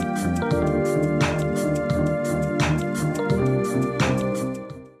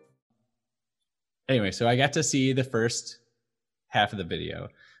anyway, so I got to see the first half of the video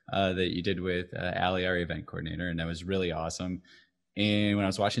that you did with Ali, our event coordinator, and that was really awesome. And when I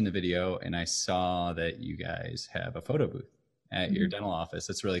was watching the video and I saw that you guys have a photo booth at your Mhm. dental office,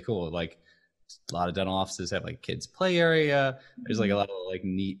 that's really cool. Like a lot of dental offices have like kids play area. There's like a Mhm. lot of like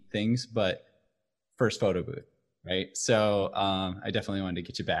neat things, but first photo booth, right? So I definitely wanted to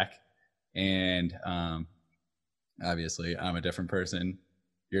get you back. And obviously, I'm a different person.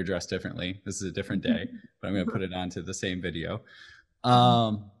 You're dressed differently. This is a different day, but I'm going to put it onto the same video. Mhm.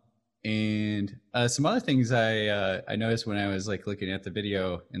 Um, and some other things I noticed when I was like looking at the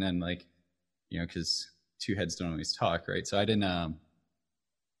video, and then like because two heads don't always talk, right? So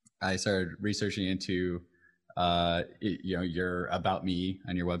I started researching into your about me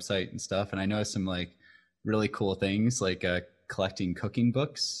on your website and stuff, and I noticed some like really cool things like collecting cooking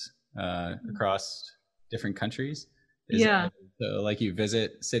books across different countries. Is Yeah. so like you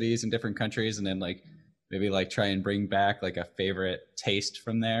visit cities in different countries and then like maybe like try and bring back like a favorite taste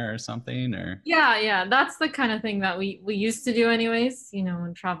from there or something or Yeah, yeah. That's the kind of thing that we used to do anyways,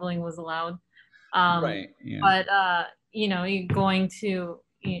 when traveling was allowed. Um, right, yeah, but you going to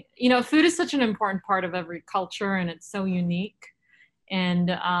food is such an important part of every culture and it's so unique.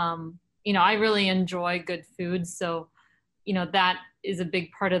 And I really enjoy good food, so that is a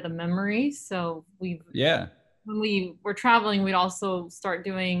big part of the memory. So we yeah, when we were traveling, we'd also start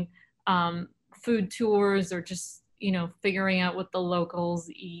doing food tours or just figuring out what the locals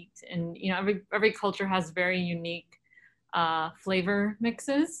eat. And every culture has very unique flavor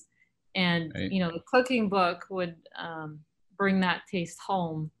mixes, and right, the cooking book would bring that taste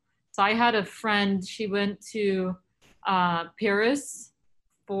home. So I had a friend. She went to Paris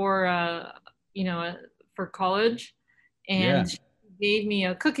for for college, yeah. and she gave me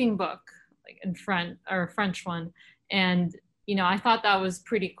a cooking book, like in French, or a French one. And I thought that was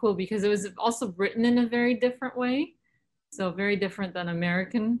pretty cool because it was also written in a very different way, so very different than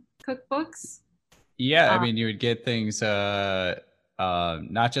American cookbooks. Yeah, I uh, mean, you would get things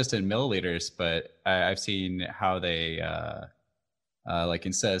not just in milliliters, but I've seen how they like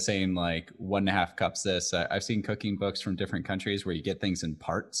instead of saying like 1.5 cups this, I've seen cooking books from different countries where you get things in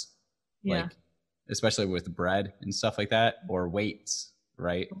parts, yeah, like especially with bread and stuff like that, or weights,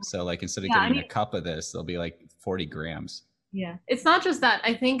 right? So like instead of yeah, I getting a mean, cup of this, they'll be like 40 grams. yeah, it's not just that.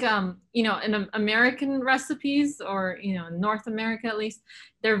 I think in American recipes, or in North America at least,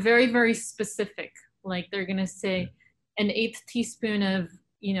 they're very, very specific. Like they're gonna Yeah. say an eighth teaspoon of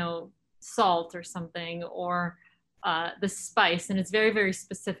salt or something, or the spice, and it's very, very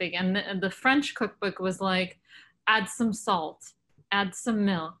specific. And the French cookbook was like, add some salt, add some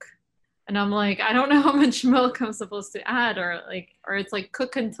milk, and I'm like, I don't know how much milk I'm supposed to add, or it's like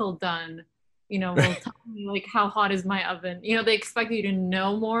cook until done. Will tell me like how hot is my oven. They expect you to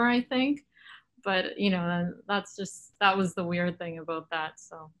know more, I think. But that was the weird thing about that.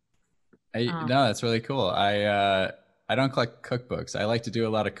 So um, No, that's really cool. I don't collect cookbooks. I like to do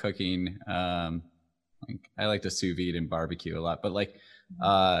a lot of cooking. Like I like to sous vide and barbecue a lot, but like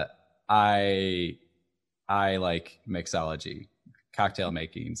uh, I I like mixology. Cocktail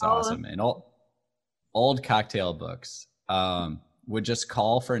making is oh, awesome, and old cocktail books would just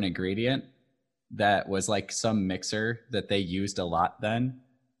call for an ingredient that was like some mixer that they used a lot then,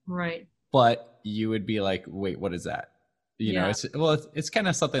 right. but you would be like, wait, what is that? Yeah. It's kind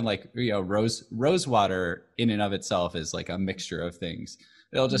of something like rose water in and of itself is like a mixture of things.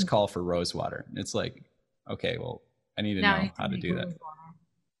 They'll just Mhm. call for rose water. It's like, okay, well, I need to Now I know need to how to make do that, rose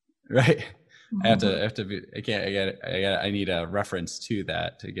right? I water. have to be, I need a reference to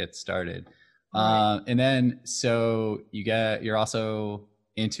that to get started. Right. And then, so you're also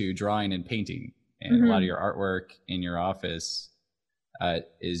into drawing and painting, and a lot of Hmm. your artwork in your office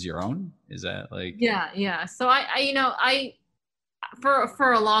is your own. Is that like, Yeah, yeah. So I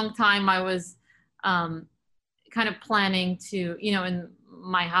for a long time I was um, kind of planning to, in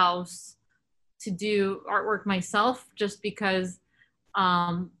my house, to do artwork myself, just because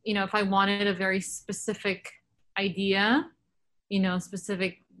if I wanted a very specific idea,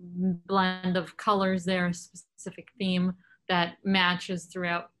 specific blend of colors there, a specific theme that matches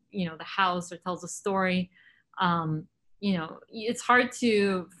throughout, the house or tells a story. It's hard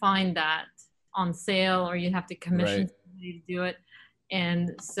to find that on sale, or you'd have to commission right? somebody to do it.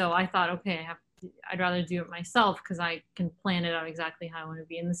 And so I thought, okay, I'd rather do it myself because I can plan it out exactly how I want to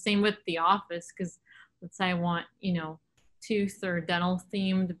be. And the same with the office, because let's say I want, tooth or dental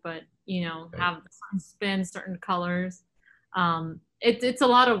themed, but Right. have certain spin, certain colors. It's a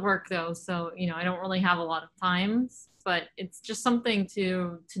lot of work though, so I don't really have a lot of times, but it's just something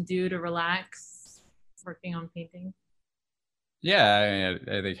to do to relax, working on painting. Yeah,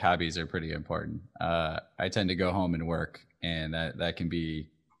 I think hobbies are pretty important. I tend to go home and work, and that can be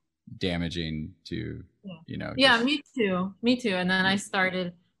damaging to, Yeah. you know, Yeah, just me too. Me too. And then I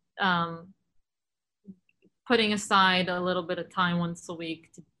started um, putting aside a little bit of time once a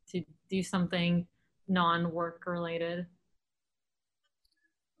week to do something non-work related.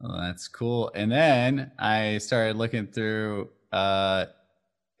 well, that's cool. And then I started looking through.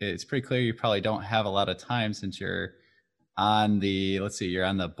 It's pretty clear you probably don't have a lot of time since you're on the. Let's see, you're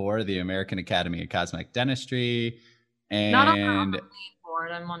on the board of the American Academy of Cosmetic Dentistry, Not on and the main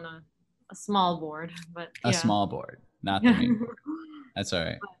board. I'm on a small board, but a yeah. small board, not the Yeah. main board. That's all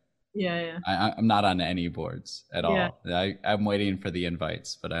right. Yeah. I'm not on any boards at Yeah. all. I'm waiting for the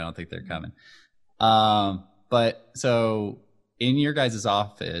invites, but I don't think they're coming. But so in your guys'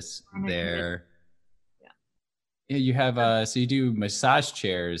 office On a committee. there, Yeah. you have so you do massage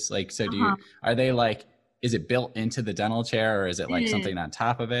chairs. Like, so Uh-huh. are they like, is it built into the dental chair, or is it It like is. something on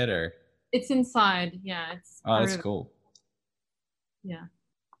top of it, or? It's inside. Yeah, it's Oh, part that's of it. cool. Yeah.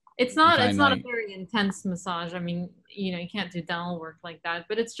 It's You not it's find not a like, very intense massage. I mean, you can't do dental work like that,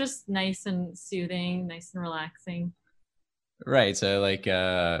 but it's just nice and soothing, nice and relaxing. right. So like,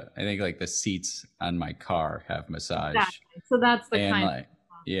 I think like the seats on my car have massage, Exactly. So that's the and kind like,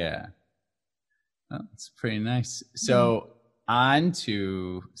 yeah. Oh, it's pretty nice. of. So on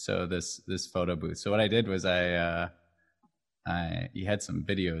to this photo booth. So what I did was I you had some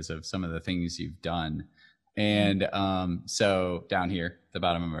videos of some of the things you've done, and so down here at the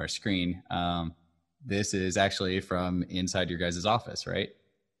bottom of our screen, this is actually from inside your guys' office, right?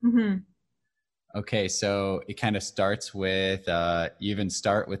 Mm-hmm. Okay, so it kind of starts with you even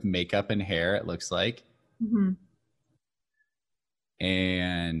start with makeup and hair. It looks like, Mm-hmm.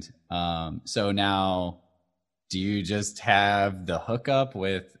 and so now do you just have the hookup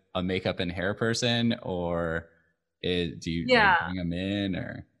with a makeup and hair person, or do you like Yeah. bring them in,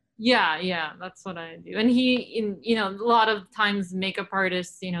 or? Yeah, that's what I do. And a lot of times makeup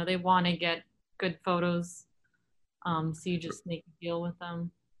artists, they want to get good photos. So you just make a deal with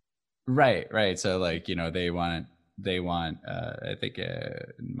them. Right. So like, they want I think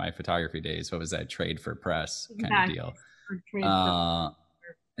my photography days, what was that, trade for press kind of Exactly. deal. Or trade for Uh TV.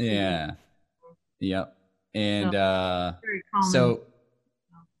 yeah. Yep. So And very common. so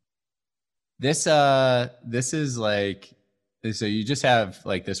this is like, so you just have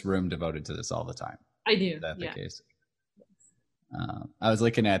like this room devoted to this all the time. I do. Is that the Yeah. case? I was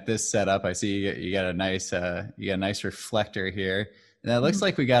looking at this setup. I see you got a nice reflector here, and it looks Mhm.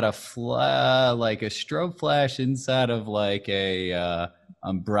 like we got like a strobe flash inside of like a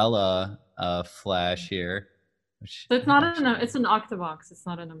umbrella flash here. Which So it's I've not actually. it's an octabox. It's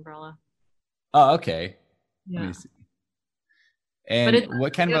not an umbrella. Oh, okay. Let me Yeah. see. But And it,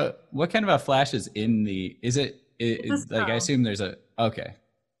 what kind of a flash is in the? Is it's a like, I strobe. assume there's a, okay.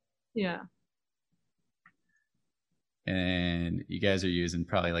 Yeah. And you guys are using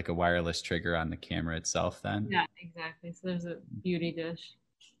probably like a wireless trigger on the camera itself, then Yeah, exactly. So there's a beauty dish.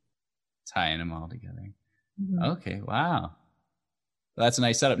 tying them all together. Mhm. Okay, wow. That's a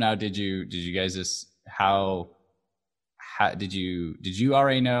nice setup. Now, did you guys just how did you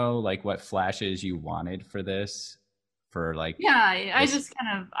already know like what flashes you wanted for this, for like Yeah, I this? just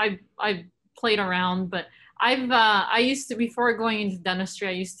kind of I played around, but I used to, before going into dentistry,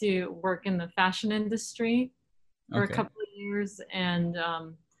 I used to work in the fashion industry for a Okay. couple of years, and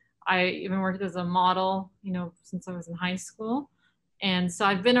I even worked as a model, since I was in high school, and so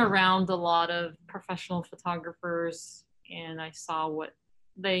I've been around a lot of professional photographers, and I saw what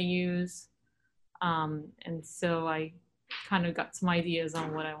they use, and so I kind of got some ideas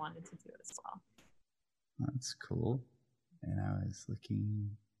on what I wanted to do as well. That's cool. And I was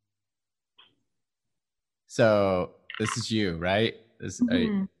looking. So this is you, right? This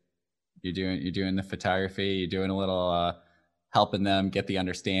Mm-hmm. you're doing the photography. You're doing a little helping them get the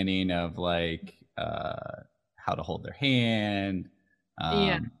understanding of like how to hold their hand,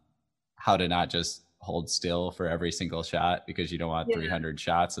 Yeah, um, how to not just hold still for every single shot, because you don't want yeah. 300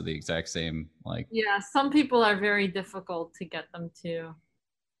 shots of the exact same, like. Yeah, some people are very difficult to get them to,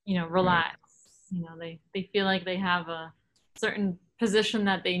 Right. relax. They feel like they have a certain position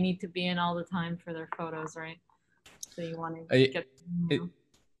that they need to be in all the time for their photos, right? So you want to I- get, it,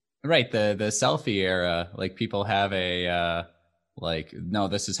 right, the selfie era, like people have a like, no,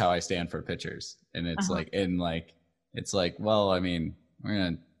 this is how I stand for pictures, and it's uh-huh. like, it's like, well, I mean, we're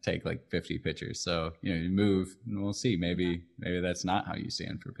gonna take like 50 pictures, so you move and we'll see, Yeah, maybe that's not how you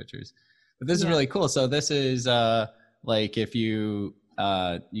stand for pictures. But this is yeah. really cool. So this is like, if you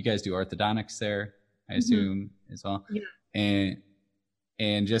guys do orthodontics there, I Hmm. assume, as well. Yeah.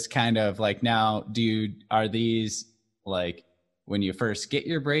 And just kind of like, now, are these like when you first get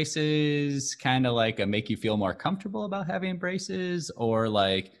your braces, kind of like make you feel more comfortable about having braces, or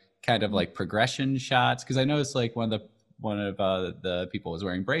like kind of like progression shots? Because I noticed like one of the people was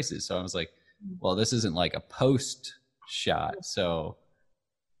wearing braces, so I was like, well, this isn't like a post shot, so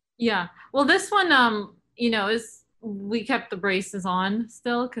Yeah. Well, this one, is we kept the braces on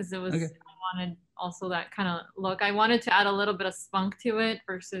still because it was okay, I wanted also that kind of look. I wanted to add a little bit of spunk to it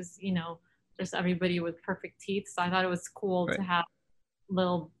versus, just everybody with perfect teeth. So I thought it was cool right, to have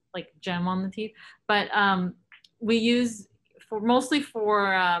little like gem on the teeth. But we use for mostly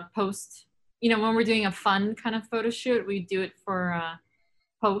for post, when we're doing a fun kind of photo shoot, we do it for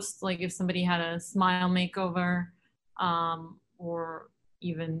post, like if somebody had a smile makeover, or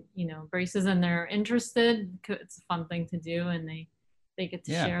even braces and they're interested, it's a fun thing to do, and they get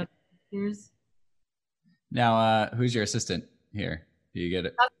to yeah. share pictures. Now, who's your assistant here? Do you get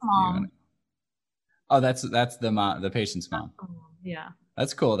it? That's Do you want mom. it? Oh, that's the mom, the patient's mom. Yeah.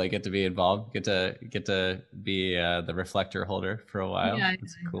 That's cool. They get to be involved. Get to be the reflector holder for a while. Yeah,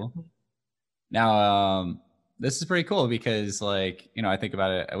 That's cool. exactly. Now, this is pretty cool because, like, I think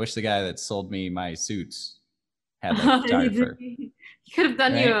about it. I wish the guy that sold me my suits had like a photographer, You could have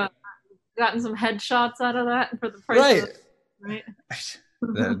done right? gotten some headshots out of that for the price of Right. it, right?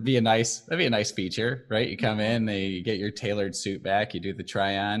 That'd be a nice feature, right? You come Yeah. in, you get your tailored suit back, you do the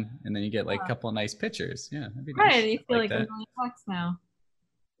try on, and then you get like a couple of nice pictures. Yeah, that'd be Right, nice. and you I feel like like that. $1 million now.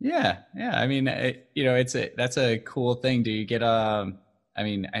 Yeah, yeah. I mean, that's a cool thing. Do you get I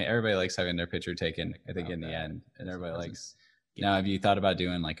mean, everybody likes having their picture taken, I think, in the end, and everybody likes. Now, have you thought about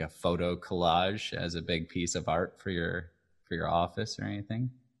doing like a photo collage as a big piece of art for your office or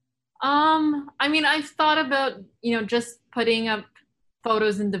anything? I mean, I've thought about, just putting up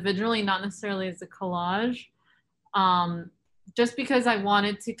photos individually, not necessarily as a collage. Um, just because I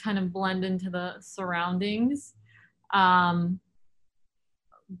wanted to kind of blend into the surroundings. Um,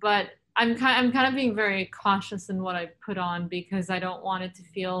 but I'm kind of being very cautious in what I put on because I don't want it to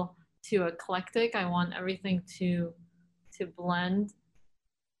feel too eclectic. I want everything to blend.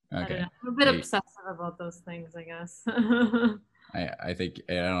 I don't Okay. know. I'm a bit Hey, obsessive about those things, I guess. I think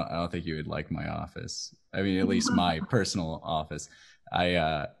I don't think you would like my office. I mean, at least my personal office.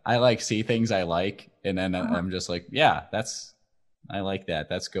 I like see things I like, and then I'm just like, yeah, I like that.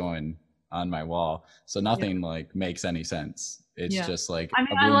 That's going on my wall. So Yeah. nothing like makes any sense. It's Yeah. just like I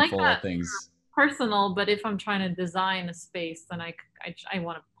mean, a I room like full of that things. personal, but if I'm trying to design a space, then I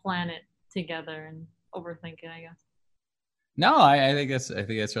want to plan it together and overthink it, I guess. No, I think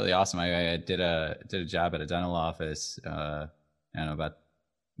that's really awesome. I did a job at a dental office. I don't know, about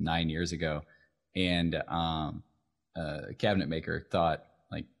 9 years ago, and a cabinet maker thought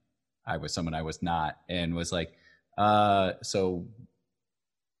like I was someone I was not, and was like, so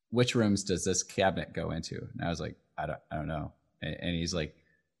which rooms does this cabinet go into? And I was like, I don't know. And he's like,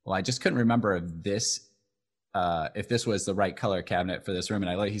 well, I just couldn't remember if this was the right color cabinet for this room.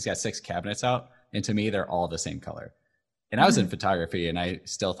 And he's got 6 cabinets out, and to me, they're all the same color. And I was in Mhm. photography, and I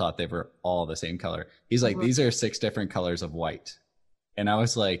still thought they were all the same color. He's like, these are 6 different colors of white, and I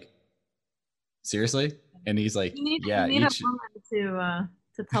was like, seriously? And he's like, You yeah, need a each. woman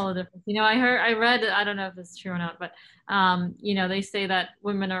to tell a difference. I read, I don't know if it's true or not, but they say that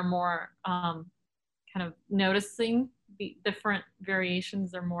women are more kind of noticing the different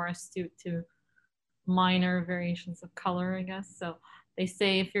variations. They're more astute to minor variations of color, I guess. So they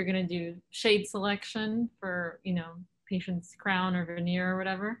say if you're going to do shade selection for, patient's crown or veneer or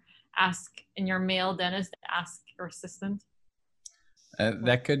whatever, ask in your male dentist, ask your assistant.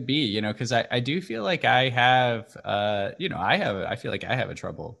 That could be, because I do feel like I have, I feel like I have a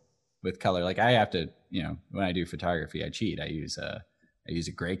trouble with color. Like I have to, when I do photography, I cheat. I use a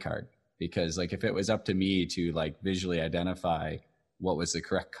gray card, because like if it was up to me to like visually identify what was the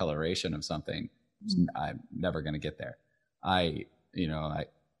correct coloration of something, I'm never going to get there. I, you know,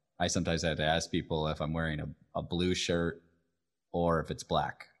 I sometimes had to ask people if I'm wearing a blue shirt or if it's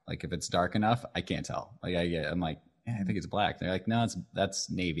black. Like if it's dark enough, I can't tell. I'm like, yeah, I think it's black. They're like, no,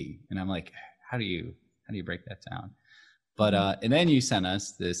 that's navy. And I'm like, how do you break that down? But and then you sent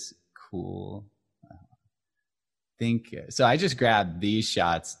us this cool think. So I just grabbed these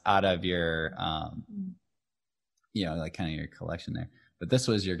shots out of your like kind of your collection there. But this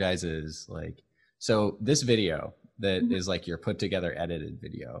was your guys's, like, so this video that is like your put together edited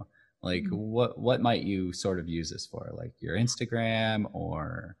video. Like what might you sort of use this for? Like your Instagram,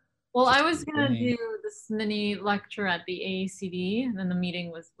 or Well, I just a was cool gonna thing? do this mini lecture at the AACD, and then the meeting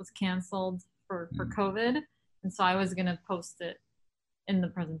was canceled for Hmm. COVID, and so I was gonna post it in the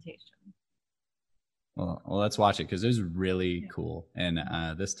presentation. Well, let's watch it because it was really Yeah. cool. And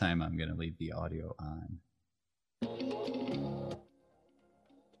this time I'm gonna leave the audio on.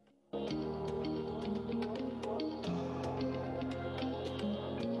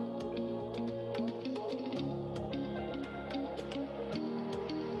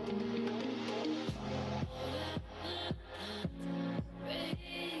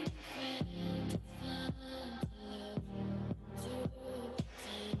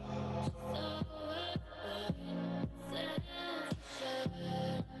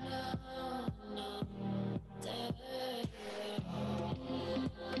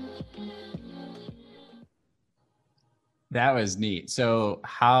 That was neat. So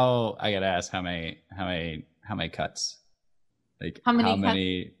how I gotta ask how many cuts? Like How how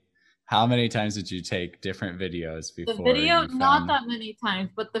many cuts? many times did you take different videos The before video, you not found that many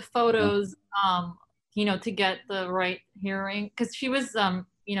times, but the no? photos, to get the right hearing, because she was,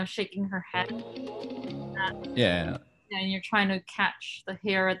 shaking her head, Yeah. and you're trying to catch the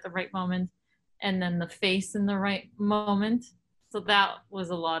hair at the right moment, and then the face in the right moment. So that was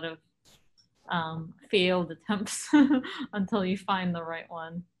a lot of failed attempts until you find the right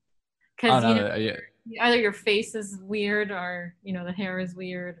one. Oh Because no, yeah. either your face is weird, or the hair is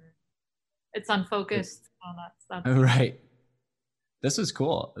weird, or it's unfocused. Oh, that's Right. This was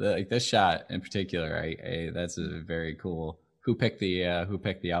cool. Like this shot in particular, that's a very cool. Who picked the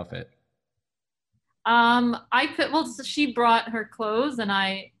outfit? I put well, so she brought her clothes, and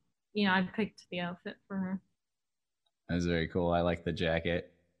I picked the outfit for her. That was very cool. I like the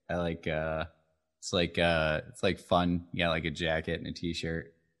jacket. I like it's like fun. Yeah, like a jacket and a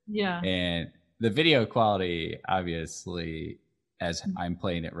t-shirt. Yeah. And the video quality, obviously, as I'm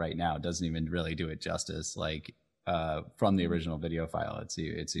playing it right now, doesn't even really do it justice. Like from the original video file, it's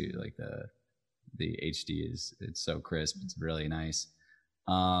like the HD it's so crisp. It's really nice.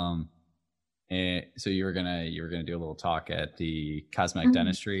 Um, and so you were gonna do a little talk at the cosmetic Mhm.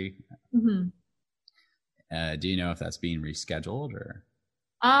 dentistry. Mhm. Do you know if that's being rescheduled or?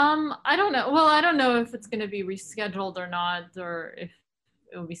 I don't know. Well, I don't know if it's going to be rescheduled or not, or if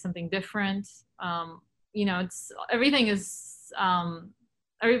it will be something different. It's everything is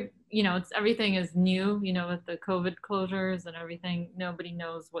everything is new. With the COVID closures and everything, nobody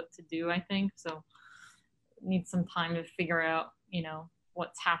knows what to do. I think so. Need some time to figure out,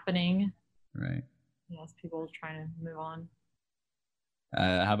 what's happening. Right. As people trying to move on.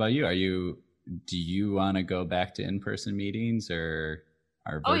 How about you? Do you want to go back to in-person meetings or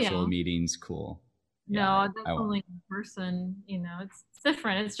are Oh virtual yeah. meetings cool? Yeah, No, I want. definitely in person. It's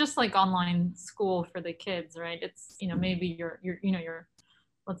different. It's just like online school for the kids, right? It's maybe you're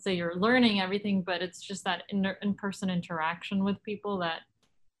let's say you're learning everything, but it's just that in-person interaction with people that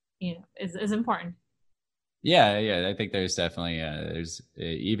is important. Yeah, yeah. I think there's definitely there's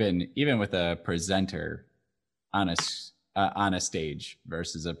even with a presenter on a stage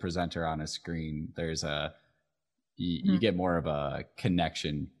versus a presenter on a screen. There's a you Mhm. get more of a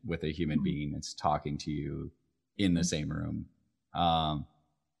connection with a human Mhm. being that's talking to you in the Mhm. same room. Um,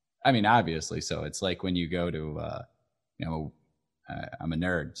 I mean, obviously, so it's like when you go to, you know, I'm a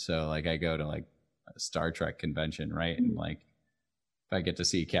nerd, so like I go to like a Star Trek convention, right? And Mhm. like if I get to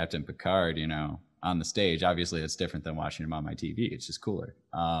see Captain Picard, on the stage, obviously it's different than watching him on my TV. It's just cooler.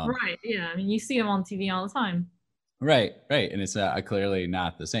 Right. Yeah. I mean, you see them on TV all the time. Right, right, and it's clearly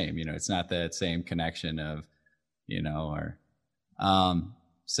not the same. It's not that same connection of, or Um,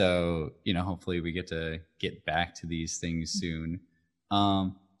 so hopefully we get to get back to these things soon.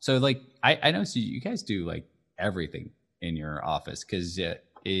 So like I know so you guys do like everything in your office because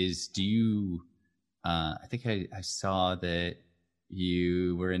is do you? I think I saw that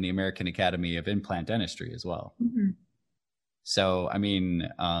you were in the American Academy of Implant Dentistry as well. Mhm. So I mean,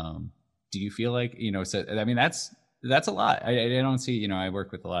 do you feel like So I mean, that's a lot. I don't see. I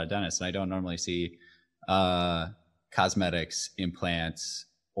work with a lot of dentists, and I don't normally see uh, cosmetics, implants,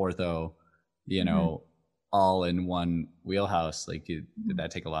 ortho, you Mhm. know, all in one wheelhouse. Like, did Mhm.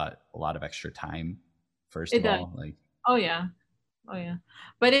 that take a lot of extra time? First It of does. all, like, Oh yeah. Oh yeah.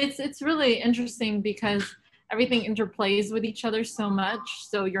 But it's really interesting because everything interplays with each other so much.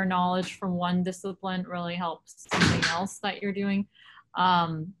 So your knowledge from one discipline really helps something else that you're doing.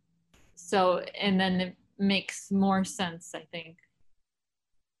 Um, and then it makes more sense, I think.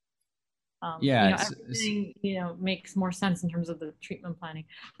 yeah. Everything, makes more sense in terms of the treatment planning.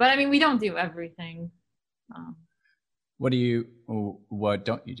 But I mean, we don't do everything. Um, What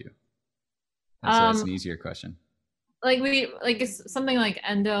don't you do? That's um, an easier question. it's something like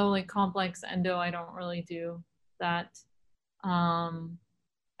endo, like complex endo. I don't really do that. Um,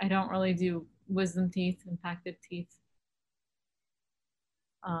 I don't really do wisdom teeth, impacted teeth.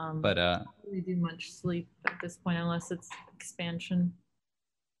 But I don't really do much sleep at this point unless it's expansion.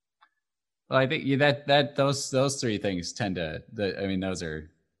 well, I think that those three things tend to I mean those are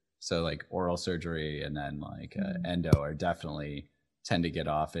so like oral surgery and then like Mhm. endo are definitely tend to get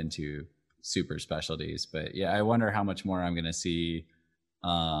off into super specialties. But yeah, I wonder how much more I'm going to see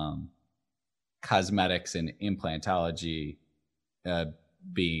um, cosmetics and implantology uh,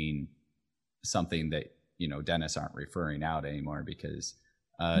 being something that dentists aren't referring out anymore because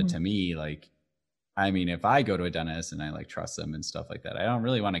Mhm. to me like I mean, if I go to a dentist and I like trust them and stuff like that, I don't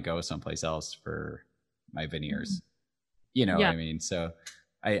really want to go someplace else for my Mhm. veneers. You know what Yeah. I mean? So,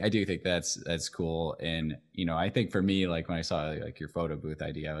 I do think that's cool. And, you know, I think for me, like when I saw like your photo booth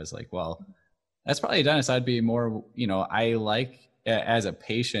idea, I was like, well, that's probably a dentist I'd be more, you know, I like as a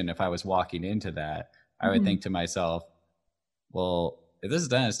patient, if I was walking into that, I would Mhm. think to myself, well, if this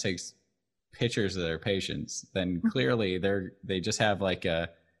dentist takes pictures of their patients, then clearly they just have like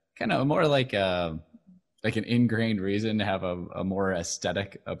a kind of more like an ingrained reason to have a more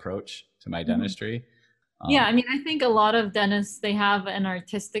aesthetic approach to my Mhm. dentistry. Yeah, Um, I mean, I think a lot of dentists, they have an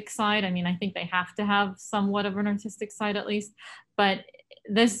artistic side. I mean, I think they have to have somewhat of an artistic side at least, but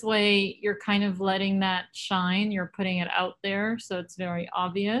this way you're kind of letting that shine, you're putting it out there so it's very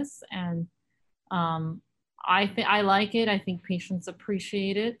obvious. And um, I think I like it. I think patients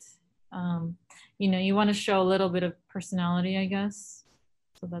appreciate it. um, you want to show a little bit of personality, I guess,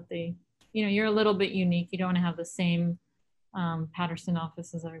 so that they, you're a little bit unique. You don't want to have the same Patterson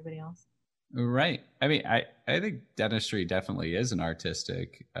office as everybody else. right. I mean, I think dentistry definitely is an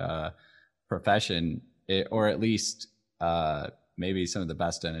artistic profession, or at least maybe some of the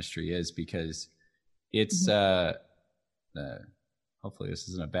best dentistry is, because it's Mhm. uh, hopefully this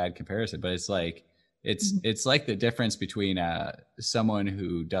isn't a bad comparison, but it's like Mhm. it's like the difference between someone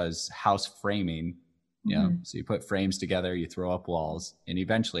who does house framing, you know, Mhm. so you put frames together, you throw up walls, and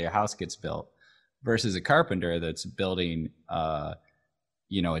eventually a house gets built, versus a carpenter that's building,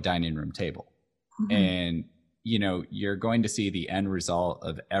 you know, a dining room table. Mhm. And, you know, you're going to see the end result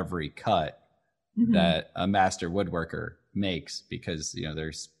of every cut Mhm. that a master woodworker makes, because, you know,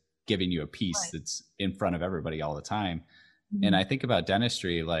 there's giving you a piece Right. that's in front of everybody all the time. And Mhm. I think about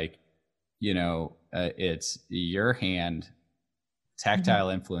dentistry like, you know, it's your hand, Mhm. tactile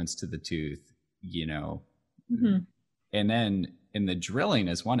influence to the tooth, you know, Mhm. and then in the drilling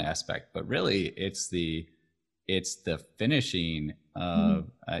is one aspect, but really it's the finishing Mhm.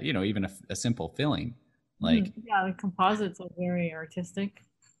 of, you know, even a simple filling. Mhm. Like, Yeah, the composites are very artistic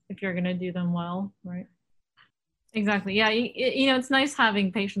if you're gonna do them well, right? Exactly. Yeah, it's nice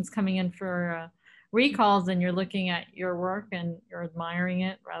having patients coming in for recalls, and you're looking at your work and you're admiring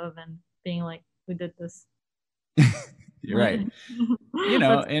it rather than being like, "Who did this?" you're right. You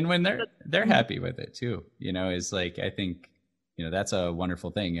know, That's, and when that's they're happy with it too, you know, is like, I think, you know, that's a wonderful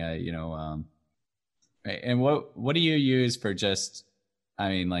thing. You know, right. And what do you use for just, I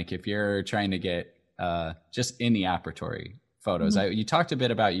mean, like if you're trying to get just in the operatory photos, Mhm. you talked a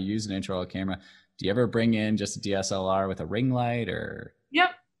bit about you use an intraoral camera. Do you ever bring in just a DSLR with a ring light, or? Yep.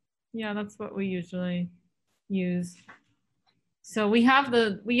 Yeah, that's what we usually use. So we have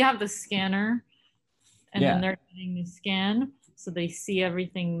the scanner, and then Yeah. they're getting the scan, so they see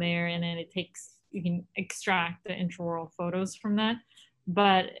everything there, and then you can extract the intraoral photos from that.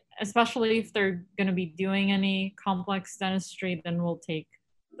 But especially if they're going to be doing any complex dentistry, then we'll take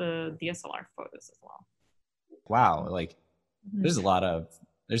the DSLR photos as well. Wow. Like Mhm. there's a lot of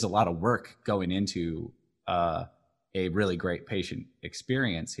there's a lot of work going into uh, a really great patient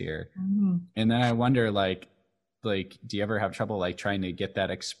experience here. Mhm. And then I wonder, like, do you ever have trouble like trying to get that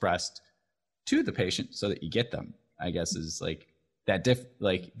expressed to the patient so that you get them? I guess is like that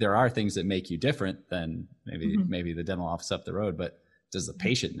like there are things that make you different than Mhm. maybe the dental office up the road, but does the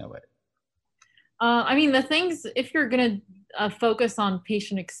patient know it? I mean, the things, if you're going to focus on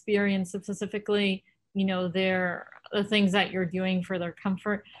patient experience specifically, they're the things that you're doing for their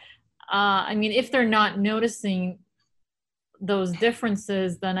comfort. I mean, if they're not noticing those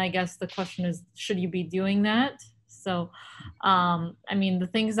differences, then I guess the question is, should you be doing that? So, I mean, the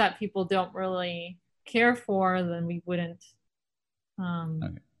things that people don't really care for, then we wouldn't um,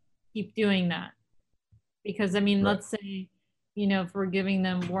 Okay. keep doing that. Because, I mean, Right. let's say, if we're giving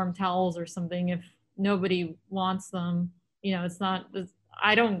them warm towels or something, if nobody wants them, it's not,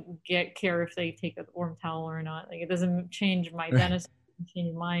 I don't care if they take a warm towel or not. Like, it doesn't change my Right. dentist,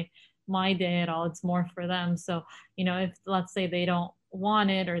 change my day at all. It's more for them. So, if let's say they don't want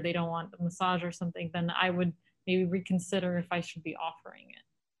it, or they don't want the massage or something, then I would maybe reconsider if I should be offering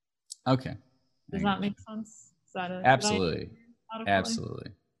it. Okay. I Does that got you. make sense? Did I Absolutely. adequately?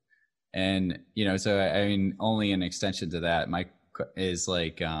 Absolutely. And, you know, so I mean, only an extension to that, is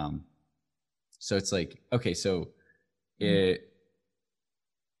like, so it's like, okay, so Mhm. it,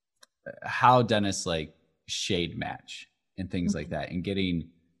 how dentists like shade match and things like that, and getting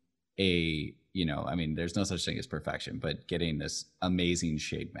a, you know, I mean, there's no such thing as perfection, but getting this amazing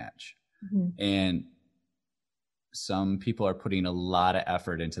shade match. Mhm. And some people are putting a lot of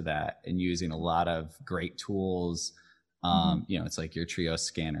effort into that and using a lot of great tools. Mhm. You know, it's like your Trio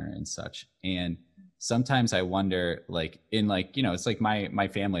scanner and such. And sometimes I wonder, like, in like, you know, it's like my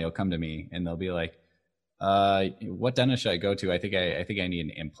family will come to me and they'll be like, what dentist should I go to? I think I need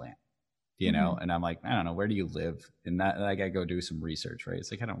an implant. you know, and I'm like, I don't know, where do you live? And that I gotta go do some research, right?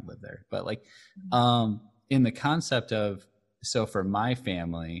 It's like I don't live there. But like in the concept of, so for my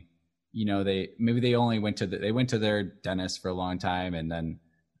family, you know, they only went to they went to their dentist for a long time, and then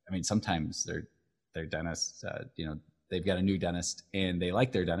I mean sometimes their dentist, you know, they've got a new dentist and they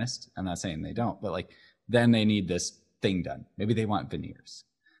like their dentist. I'm not saying they don't, but like then they need this thing done. Maybe they want veneers,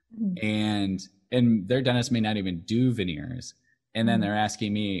 and their dentist may not even do veneers, and then they're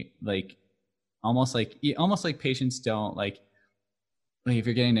asking me like almost like patients don't like if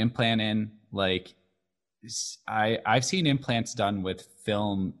you're getting an implant in, like I've seen implants done with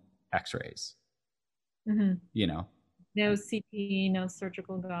film x-rays, you know, No CT, no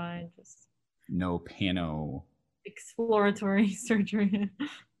surgical guide, just no pano, exploratory surgery.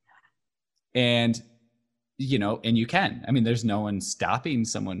 and you know, and you can, I mean, there's no one stopping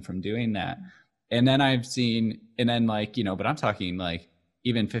someone from doing that. And then I've seen, and then like, you know, but I'm talking like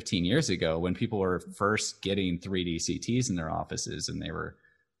even 15 years ago when people were first getting 3D CTs in their offices, and they were,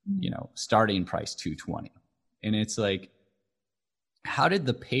 you know, starting price 220. And it's like, how did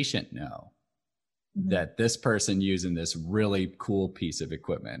the patient know that this person using this really cool piece of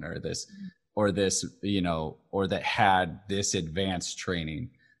equipment or this, you know, or that had this advanced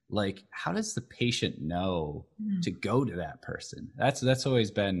training, like how does the patient know to go to that person? That's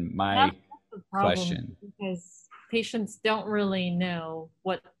always been my question, because patients don't really know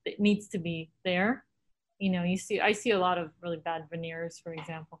what needs to be there. You know, I see a lot of really bad veneers, for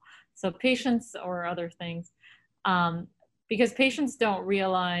example. So patients or other things, because patients don't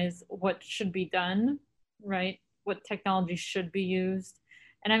realize what should be done, right? What technology should be used.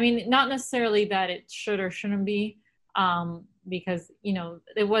 And I mean, not necessarily that it should or shouldn't be, because, you know,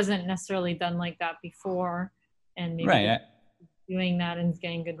 it wasn't necessarily done like that before. And maybe right? doing that and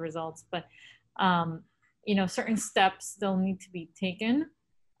getting good results. But, you know, certain steps still need to be taken.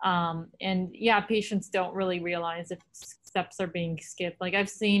 And yeah, patients don't really realize if steps are being skipped. Like I've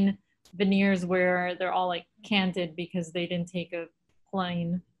seen veneers where they're all like canted because they didn't take a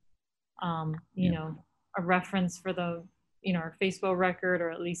plane, you know, a reference for the, you know, or Facebook record, or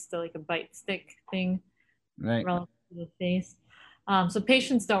at least like a bite stick thing relative to the face. So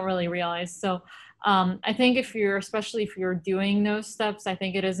patients don't really realize. So I think especially if you're doing those steps, I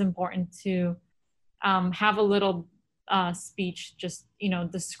think it is important to have a little speech, just, you know,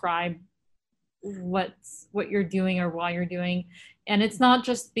 describe what you're doing or why you're doing. And it's not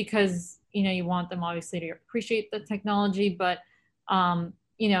just because, you know, you want them obviously to appreciate the technology, but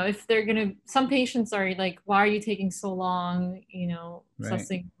you know, if they're gonna, some patients are like, why are you taking so long, you know,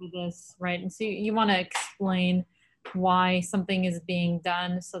 sussing through this, right? And so you want to explain why something is being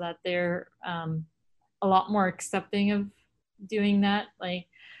done so that they're a lot more accepting of doing that. Like,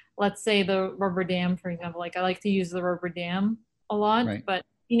 let's say the rubber dam, for example, like I like to use the rubber dam a lot, but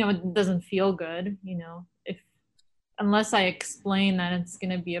you know, it doesn't feel good, you know, unless I explain that it's going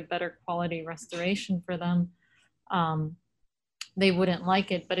to be a better quality restoration for them, they wouldn't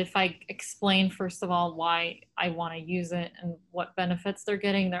like it. But if I explain, first of all, why I want to use it and what benefits they're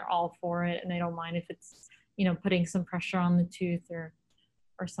getting, they're all for it. And they don't mind if it's, you know, putting some pressure on the tooth or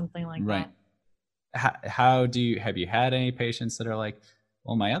something like that. How have you had any patients that are like,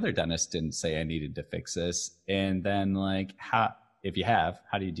 well, my other dentist didn't say I needed to fix this? And then like, if you have,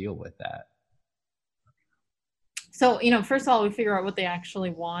 how do you deal with that? So, you know, first of all, we figure out what they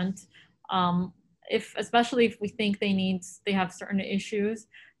actually want. Especially if we think they have certain issues,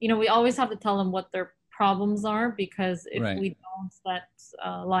 you know, we always have to tell them what their problems are, because if we don't, that's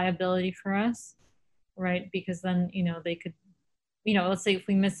liability for us, right? Because then, you know, they could, you know, let's say if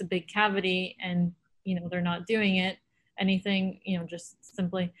we miss a big cavity and, you know, they're not doing anything, you know, just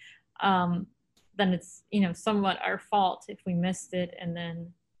simply, then it's, you know, somewhat our fault if we missed it, and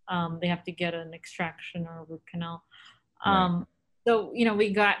then they have to get an extraction or a root canal. So, you know,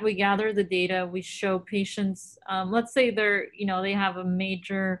 we gather the data, we show patients, let's say they're, you know, they have a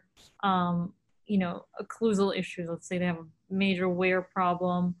major, you know, occlusal issues. Let's say they have a major wear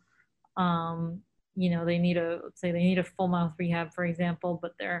problem. You know, let's say they need a full mouth rehab, for example,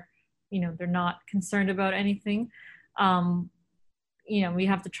 but they're, you know, they're not concerned about anything. You know, we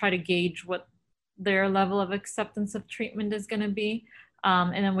have to try to gauge what their level of acceptance of treatment is going to be.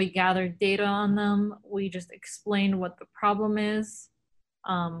 And then we gather data on them. We just explain what the problem is.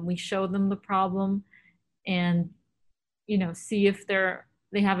 We show them the problem, and, you know, see if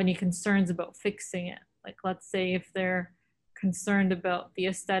they have any concerns about fixing it. Like, let's say if they're concerned about the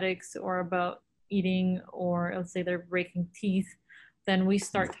aesthetics or about eating, or let's say they're breaking teeth, then we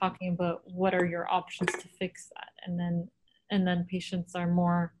start talking about what are your options to fix that. And then patients are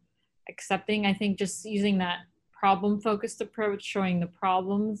more accepting. I think just using that problem focused approach, showing the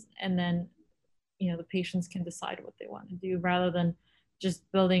problems, and then the patients can decide what they want to do rather than just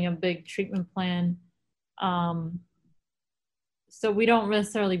building a big treatment plan. um, so we don't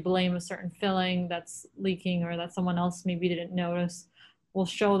necessarily blame a certain filling that's leaking or that someone else maybe didn't notice. We'll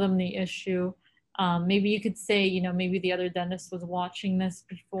show them the issue. Maybe you could say, maybe the other dentist was watching this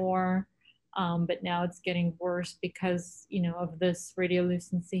before, but now it's getting worse because, of this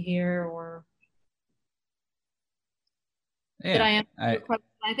radiolucency here. Or did Yeah. I answer your question?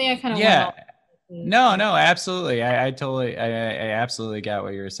 I think I kind of went Yeah. off. No, no, absolutely. I totally, I absolutely got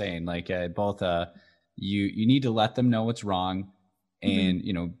what you were saying. Like both, you need to let them know what's wrong, Mhm.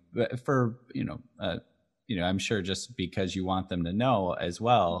 and for I'm sure just because you want them to know as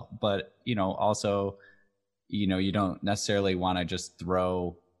well, but also, you don't necessarily want to just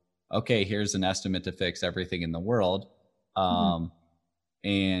throw, okay, here's an estimate to fix everything in the world, Mhm. um,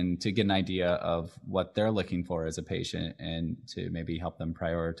 and to get an idea of what they're looking for as a patient and to maybe help them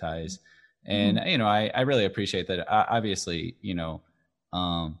prioritize. And Mhm. I really appreciate that. Obviously,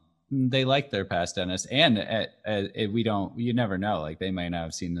 um, they like their past dentist, and we don't, you never know, like they might not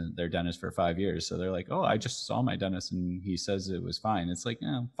have seen their dentist for 5 years, so they're like, oh, I just saw my dentist and he says it was fine. It's like,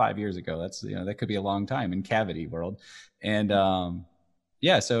 5 years ago, that's, that could be a long time in cavity world. And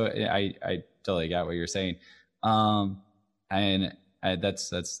yeah, so I totally got what you're saying. And that's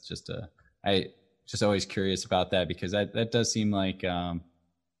just I just always curious about that, because that does seem like,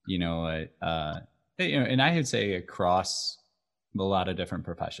 you know and I would say across a lot of different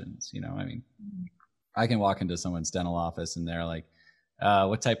professions. I mean, I can walk into someone's dental office and they're like,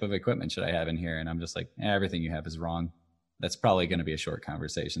 what type of equipment should I have in here? And I'm just like, everything you have is wrong. That's probably going to be a short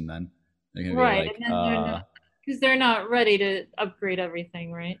conversation then. They're going to be Right. like, And then they're not ready to upgrade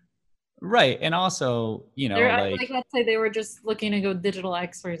everything, right? right. And also, They're like, like, let's say they were just looking to go digital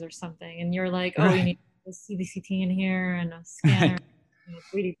X-rays or something, and you're like, oh, you right. need a CBCT in here and a scanner,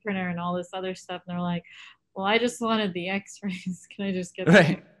 3D printer, and all this other stuff. And they're like, well, I just wanted the X-rays. Can I just get the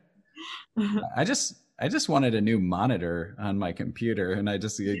Right. X? I just wanted a new monitor on my computer, and I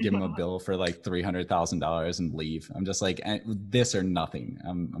just give them a bill for like $300,000 and leave. I'm just like, this or nothing.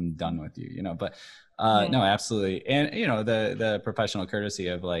 I'm done with you, But Yeah. no, absolutely. And the professional courtesy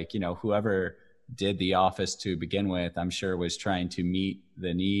of, like, whoever did the office to begin with, I'm sure was trying to meet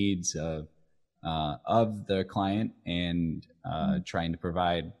the needs of the client, and trying to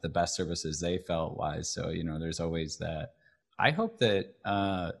provide the best services they felt wise. So there's always that. I hope that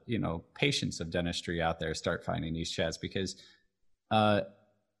patients of dentistry out there start finding these chats, because uh,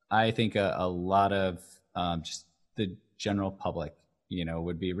 I think a lot of just the general public,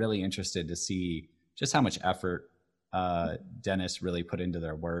 would be really interested to see just how much effort dentists really put into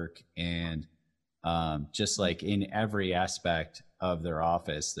their work. And just like in every aspect of their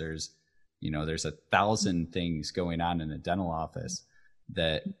office, there's 1,000 things going on in a dental office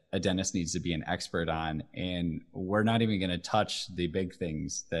that a dentist needs to be an expert on. And we're not even going to touch the big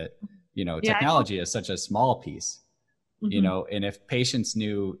things that, Yeah. I hope. technology is such a small piece, Mhm. and if patients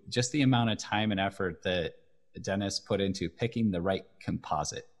knew just the amount of time and effort that dentists put into picking the right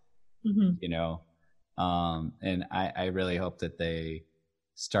composite, Mhm. you know, and I really hope that they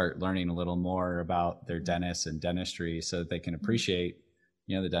start learning a little more about their dentists and dentistry, so that they can appreciate,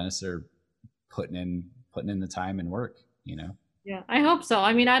 the dentists are putting in the time and work. Yeah, I hope so.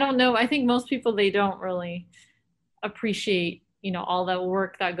 I mean, I don't know. I think most people, they don't really appreciate, all that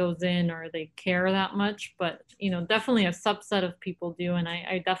work that goes in, or they care that much. But, definitely a subset of people do. And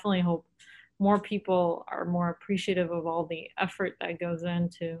I definitely hope more people are more appreciative of all the effort that goes in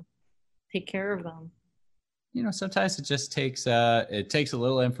to take care of them. Sometimes it takes a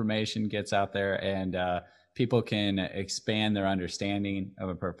little information gets out there, and people can expand their understanding of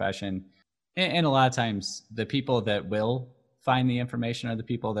a profession. And a lot of times the people that will find the information are the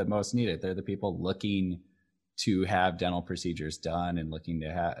people that most need it. They're the people looking to have dental procedures done, and looking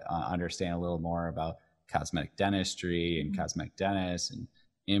to understand a little more about cosmetic dentistry and cosmetic dentists and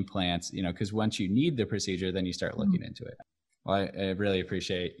implants, because once you need the procedure, then you start looking into it. Well, I really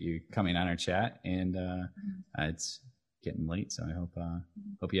appreciate you coming on our chat, and it's getting late, so I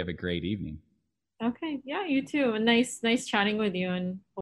hope you have a great evening. Okay. Yeah, you too. And nice chatting with you. And